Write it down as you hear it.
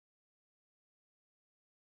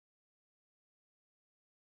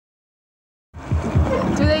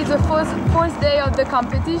the fourth day of the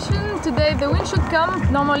competition. Today the wind should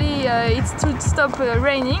come. Normally it should stop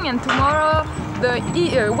raining, and tomorrow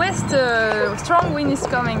the west strong wind is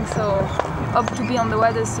coming, so hope to be on the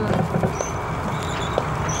water soon.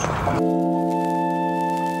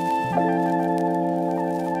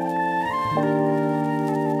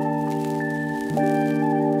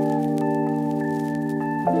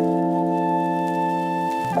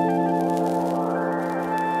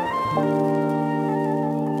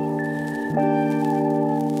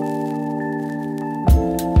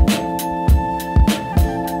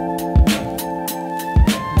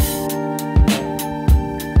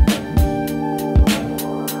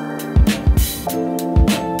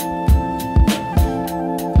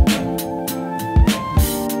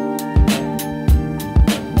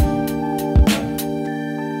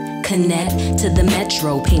 Connect to the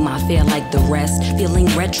metro, pay my fare like the rest. Feeling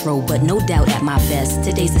retro, but no doubt at my best.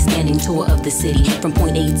 Today's a standing tour of the city, from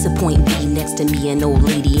point A to point B. Next to me an old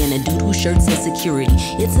lady and a dude whose shirt says security.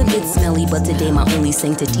 It's a bit smelly, but today my only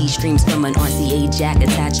sanctity streams from an RCA jack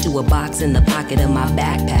attached to a box in the pocket of my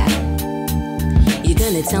backpack. You're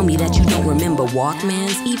gonna tell me that you don't remember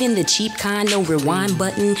Walkmans? Even the cheap kind, no rewind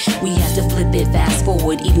button. We had to flip it, fast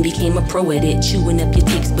forward, even became a pro at it. Chewing up your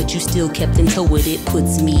tapes, but you still kept in tow with it.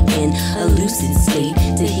 Puts me in a lucid state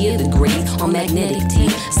to hear the great on magnetic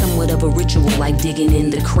tape. Somewhat of a ritual, like digging in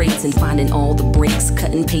the crates and finding all the breaks.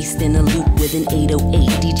 Cut and paste in a loop with an 808.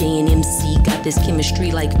 DJ and MC got this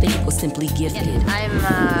chemistry like fate or simply gifted. I'm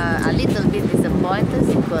a little bit disappointed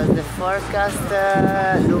because the forecast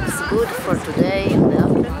looks good for today in the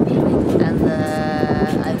afternoon, and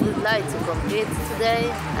I would like to compete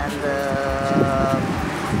today, and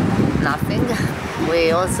nothing.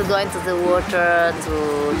 We also going to the water to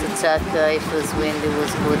check if it was windy,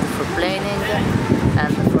 was good for planing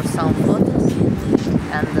and for some photos,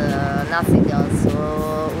 and nothing else.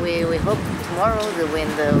 So we hope tomorrow the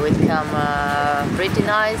wind will come pretty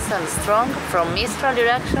nice and strong from Mistral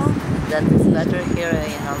direction. That is better here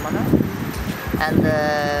in Almanarre. And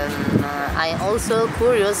I'm also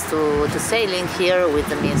curious to sailing here with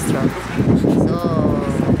the Mistral. So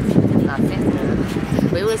nothing.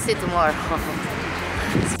 We will see tomorrow.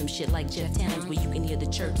 Some shit like Jeff Towns where you can hear the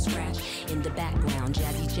chirp scratch in the background.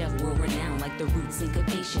 Jazzy Jeff world renowned like the root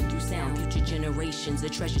syncopation through sound. Future generations, a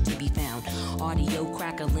treasure to be found. Audio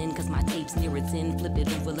crackling cause my tape's near its end. Flip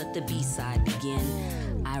it over, let the B-side begin.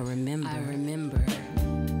 I remember.